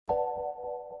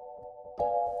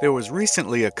There was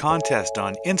recently a contest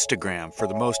on Instagram for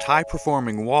the most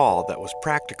high-performing wall that was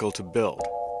practical to build,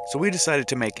 so we decided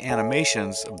to make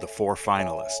animations of the 4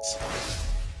 finalists.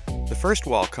 The first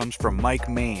wall comes from Mike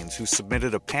Maines, who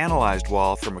submitted a panelized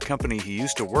wall from a company he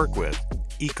used to work with,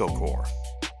 Ecocor.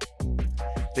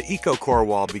 The Ecocor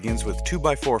wall begins with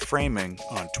 2x4 framing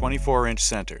on 24-inch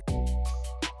centered.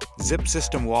 Zip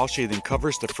system wall sheathing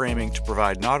covers the framing to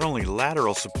provide not only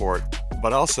lateral support,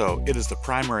 but also it is the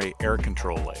primary air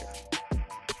control layer.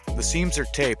 The seams are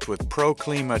taped with Pro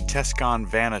Clima Tescon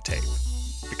Vana tape.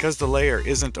 Because the layer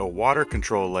isn't a water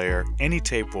control layer, any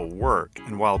tape will work,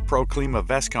 and while Pro Clima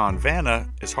Tescon Vana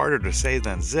is harder to say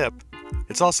than zip,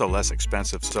 it's also less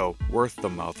expensive, so worth the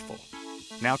mouthful.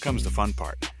 Now comes the fun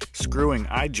part, screwing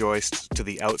I-joists to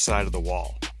the outside of the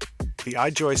wall. The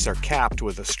I-joists are capped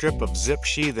with a strip of zip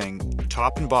sheathing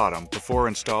top and bottom before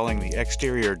installing the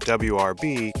exterior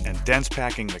WRB and dense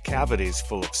packing the cavities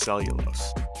full of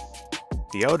cellulose.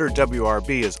 The outer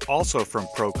WRB is also from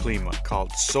Pro Clima, called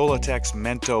Solitex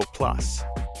Mento Plus.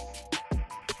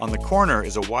 On the corner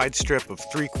is a wide strip of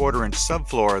 3/4-inch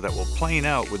subfloor that will plane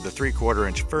out with the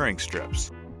 3/4-inch furring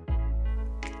strips.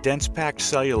 Dense packed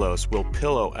cellulose will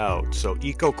pillow out, so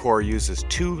Ecocor uses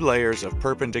 2 layers of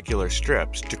perpendicular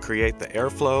strips to create the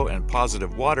airflow and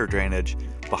positive water drainage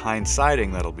behind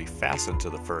siding that'll be fastened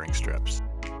to the furring strips.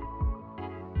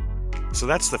 So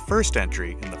that's the first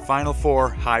entry in the final 4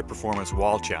 high-performance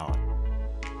wall challenge.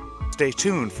 Stay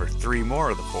tuned for 3 more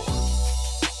of the 4.